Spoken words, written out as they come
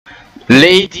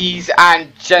Ladies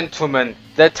and gentlemen,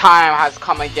 the time has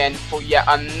come again for yet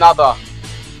another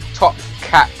Top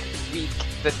Cac week.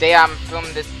 The day I'm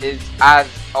filming this is as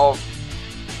of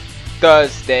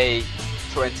Thursday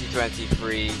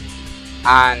 2023,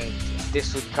 and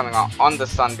this will be coming out on the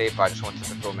Sunday, but I just wanted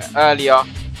to film it earlier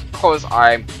because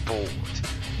I'm bored.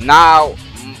 Now,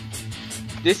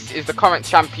 this is the current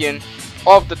champion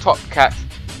of the Top Cac,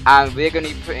 and we're going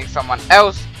to be putting someone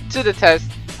else to the test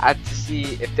and to see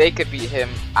if they could beat him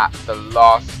at the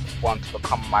last one to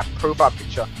become my profile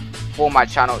picture for my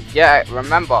channel. Yeah,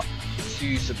 remember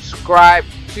to subscribe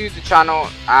to the channel,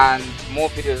 and more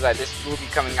videos like this will be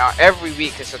coming out every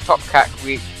week. It's a Top Cac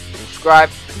week.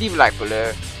 Subscribe, leave a like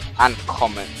below, and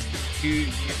comment who you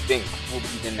think will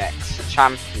be the next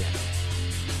champion.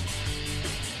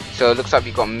 So it looks like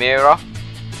we got Mira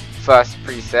first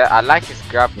preset. I like his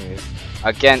grab move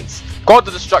against God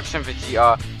of Destruction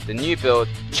Vegeta, the new build.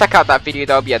 Check out that video,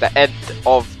 that'll be at the end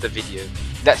of the video.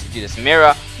 Let's do this.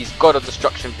 Mira, he's God of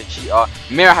Destruction Vegeta.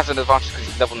 Mira has an advantage because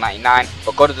he's level 99,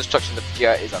 but God of Destruction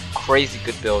Vegeta is a crazy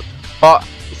good build. But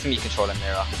it's me controlling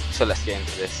Mira, so let's get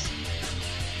into this.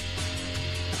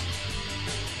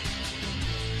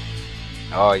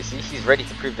 Oh, you see, he's ready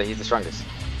to prove that he's the strongest.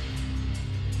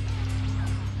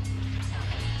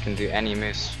 Can do any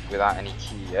moves without any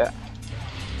key yet.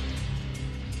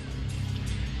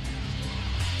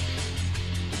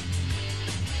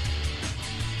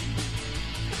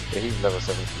 Yeah, he's level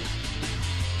 70.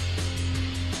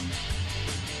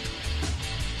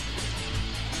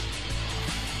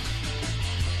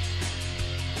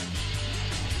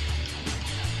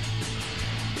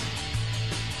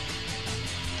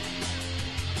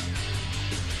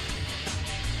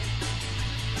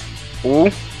 Ooh,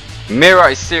 Mira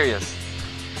is serious.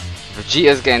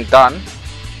 Vegeta's getting done.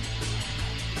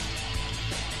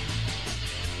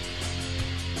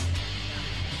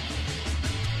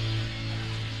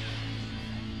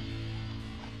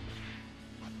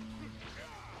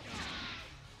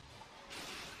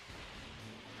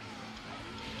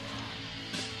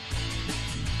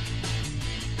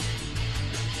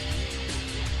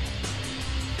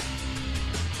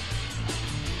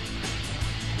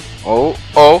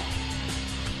 Oh.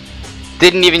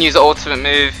 Didn't even use the ultimate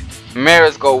move.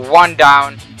 Mira's got one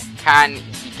down. Can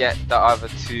he get the other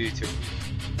two to...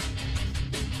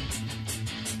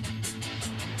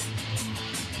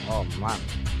 Oh man.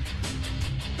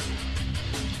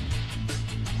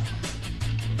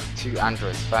 Two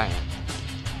androids fighting.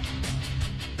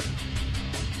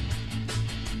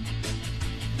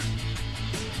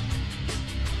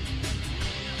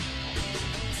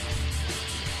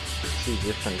 Two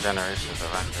different generations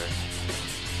of androids.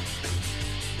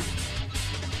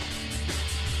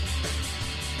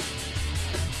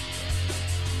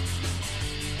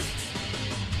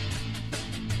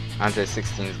 Android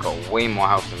 16's got way more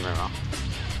health than Mira.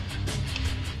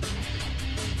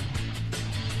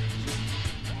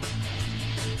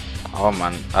 Oh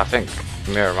man, I think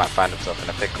Mira might find himself in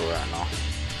a pickle right now.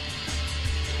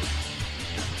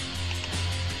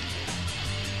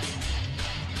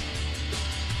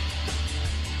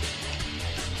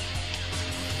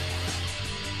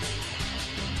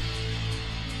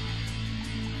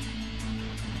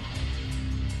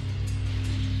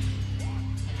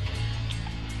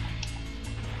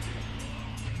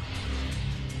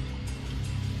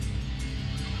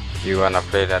 You wanna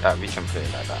play like that? We can play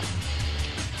like that.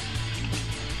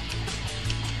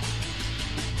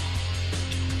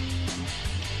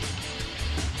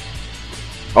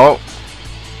 Oh!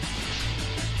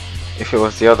 If it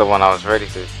was the other one, I was ready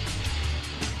to.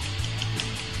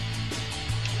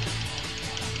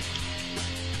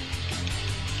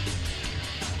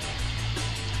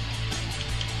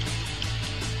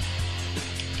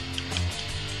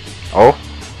 Oh!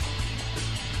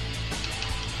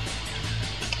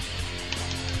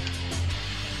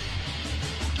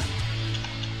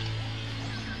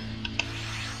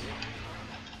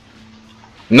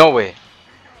 No way.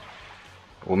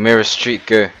 Will Mira's streak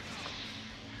go?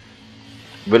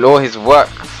 Will all his work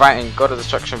fighting God of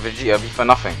Destruction Vegeta be for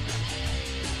nothing?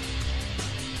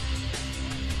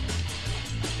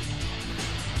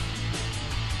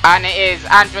 And it is.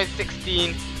 Android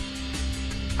 16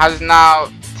 has now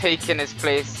taken his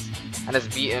place and has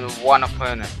beaten one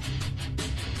opponent.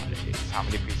 How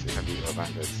many pieces have you of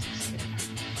Android 16?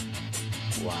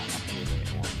 One.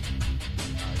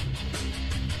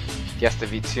 He has to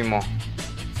beat two more.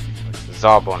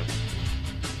 Zarbon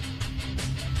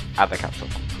at the capital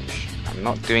completion. I'm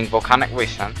not doing volcanic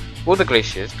wasteland or the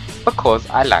glaciers because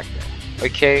I like them.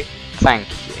 Okay, thank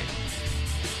you.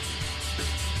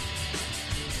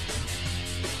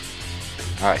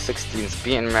 Alright, 16's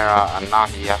beaten Mirror, and now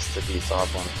he has to beat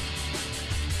Zarbon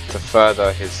to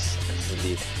further his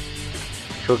lead.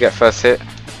 He'll get first hit.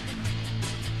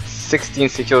 16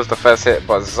 secures the first hit,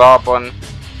 but Zarbon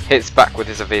hits back with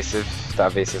his evasive.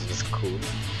 That evasive is cool.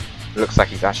 Looks like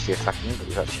he's actually attacking, but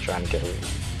he's actually trying to get away.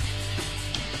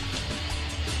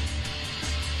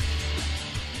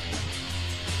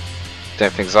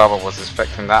 Don't think Zarbon was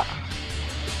expecting that.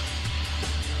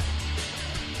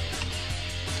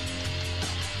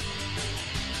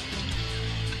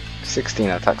 "16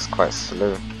 attacks quite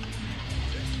slow.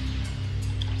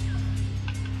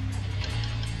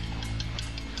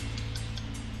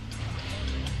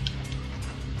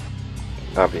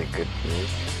 That'd be a good move.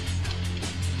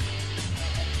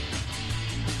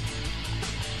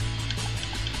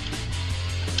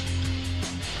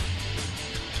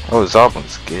 Oh,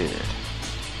 Zarbon's good.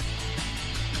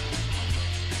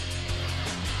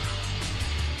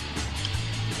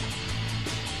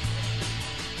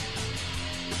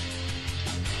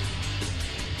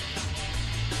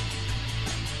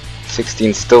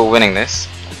 "16 still winning this.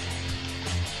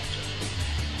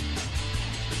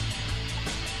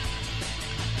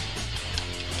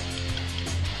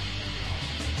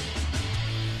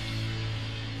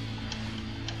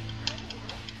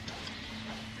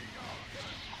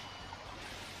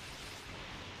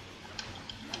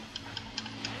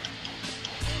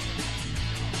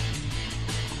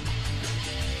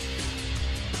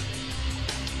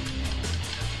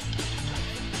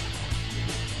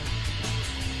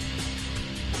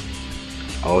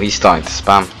 Oh, he's starting to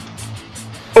spam.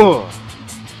 Oh!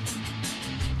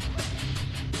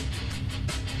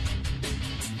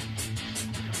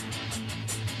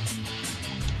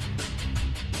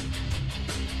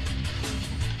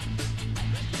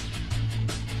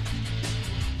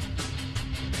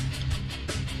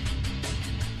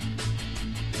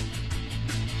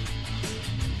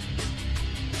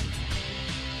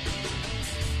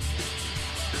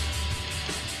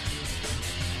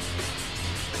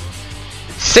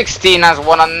 "16 has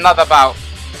won another bout.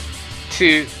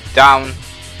 2 down,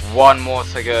 1 more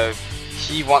to go.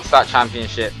 He wants that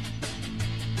championship.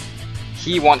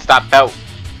 He wants that belt.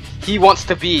 He wants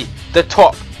to be the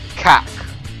top cac.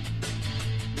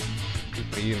 Peak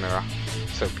for you, Mirror.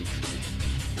 So peak for you.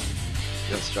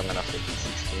 You're strong enough to beat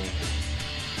 16.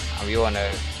 And we all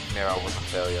know Mirror was a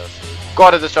failure. So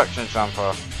God of Destruction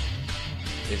Champa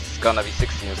is gonna be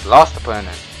 16's last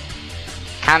opponent.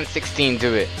 Can 16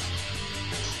 do it?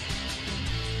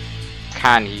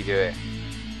 Can he do it?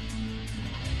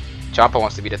 Champa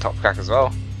wants to be the top cac as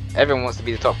well. Everyone wants to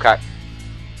be the top cac.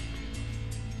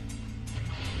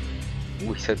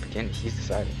 Ooh, he said begin. He's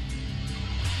decided.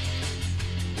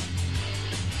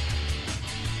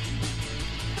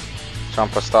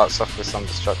 Champa starts off with some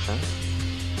destruction.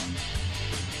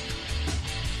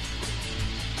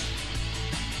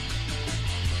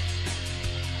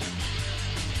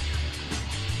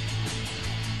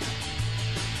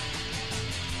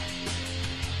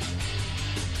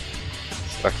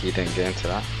 Lucky you didn't get into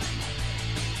that.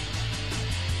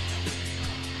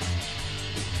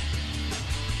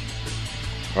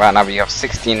 Right now we have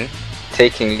 16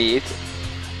 taking lead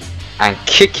and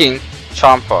kicking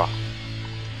Champa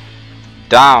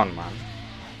down, man.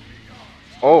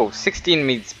 Oh, 16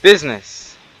 means business.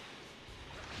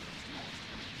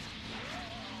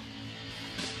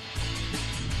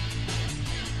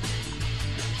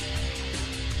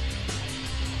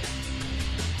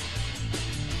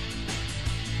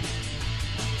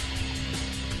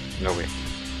 No way.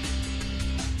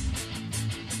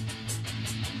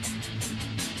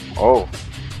 Oh.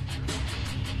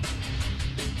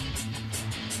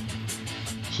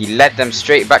 He led them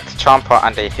straight back to Champa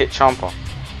and they hit Champa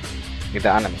with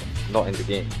the anime, not in the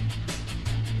game.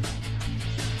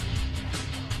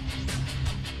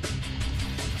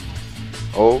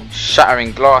 Oh,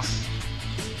 shattering glass.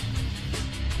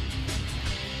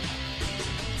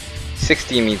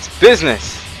 16 means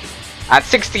business. And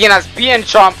 16 has beaten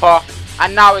Champa,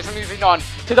 and now it's moving on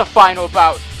to the final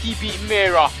bout. He beat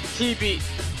Mira. He beat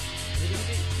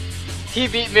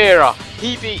Mira.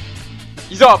 He beat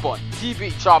Zarbon. He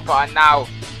beat Champa, and now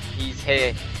he's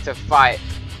here to fight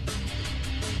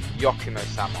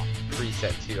Yokumo-sama.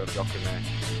 Preset 2 of Yokumo.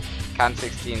 Can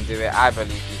 16 do it? I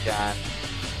believe he can.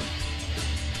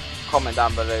 Comment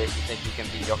down below if you think he can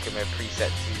beat Yokumo preset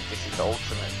 2. This is the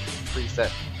ultimate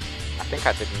preset. I think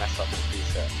I did mess up the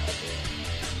preset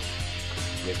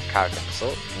with Karakin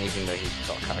Assault, and even though he's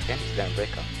got Karakin, he's going to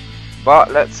break up.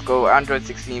 But let's go. Android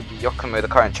 16 beat Yokumo, the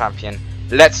current champion.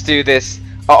 Let's do this.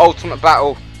 Our ultimate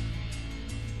battle.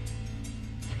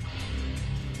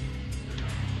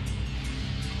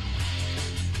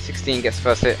 16 gets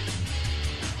first hit.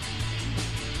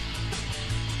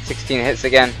 16 hits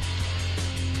again.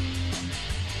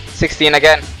 16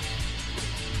 again.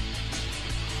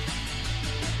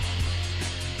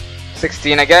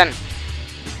 16 again.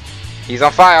 He's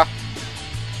on fire.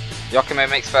 Yokume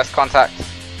makes first contact.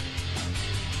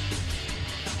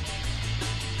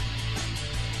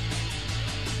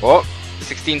 Oh,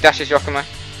 16 dashes Yokume.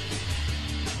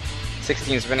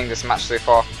 16 is winning this match so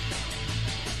far.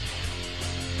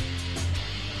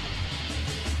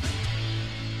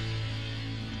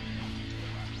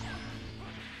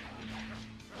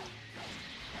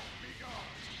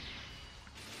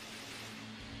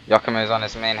 Yokume is on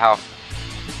his main health.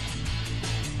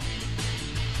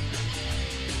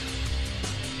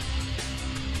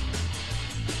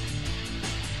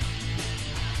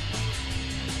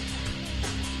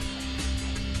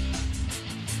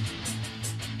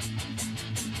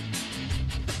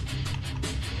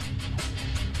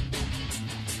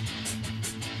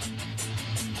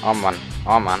 Oh man,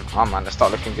 oh man, oh man, it's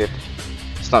not looking good.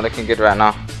 It's not looking good right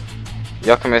now.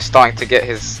 Yokume is starting to get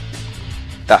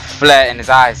that flare in his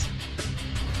eyes.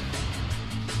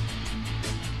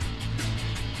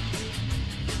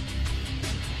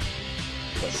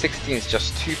 But 16 is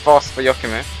just too fast for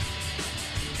Yokume.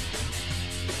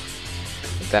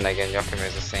 But then again, Yokume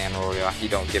is a Saiyan warrior. He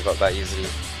don't give up that easily.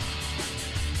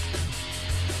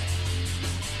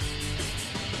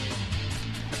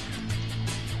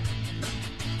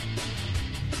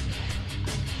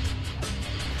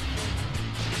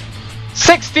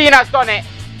 '16 has done it.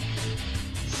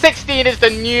 16 is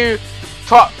the new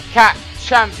top cat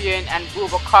champion and will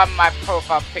become my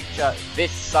profile picture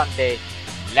this Sunday.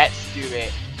 Let's do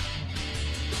it.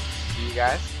 See you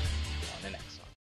guys.